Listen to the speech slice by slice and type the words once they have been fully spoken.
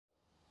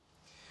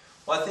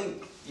Well, I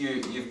think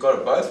you've got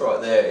it both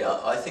right there.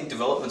 I think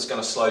development's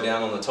going to slow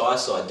down on the tyre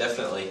side,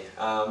 definitely.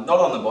 Not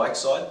on the bike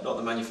side, not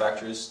the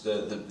manufacturers.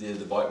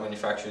 The bike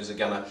manufacturers are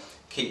going to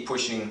keep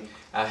pushing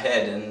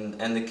ahead,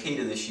 and the key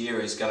to this year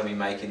is going to be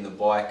making the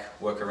bike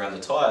work around the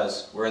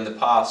tyres, where in the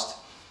past,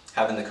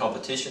 having the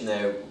competition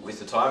there with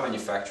the tyre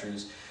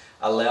manufacturers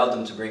allowed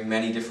them to bring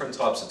many different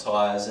types of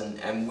tyres,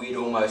 and we'd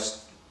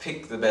almost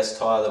pick the best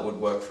tyre that would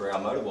work for our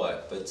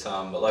motorbike.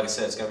 But like I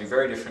said, it's going to be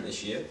very different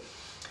this year.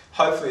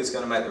 Hopefully it's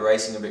going to make the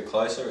racing a bit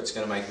closer, it's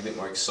going to make it a bit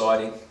more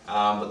exciting,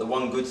 but the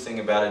one good thing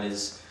about it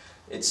is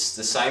it's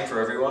the same for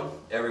everyone.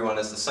 Everyone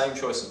has the same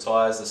choice of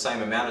tyres, the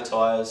same amount of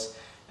tyres,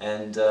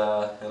 and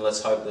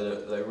let's hope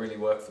that they really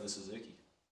work for the Suzuki.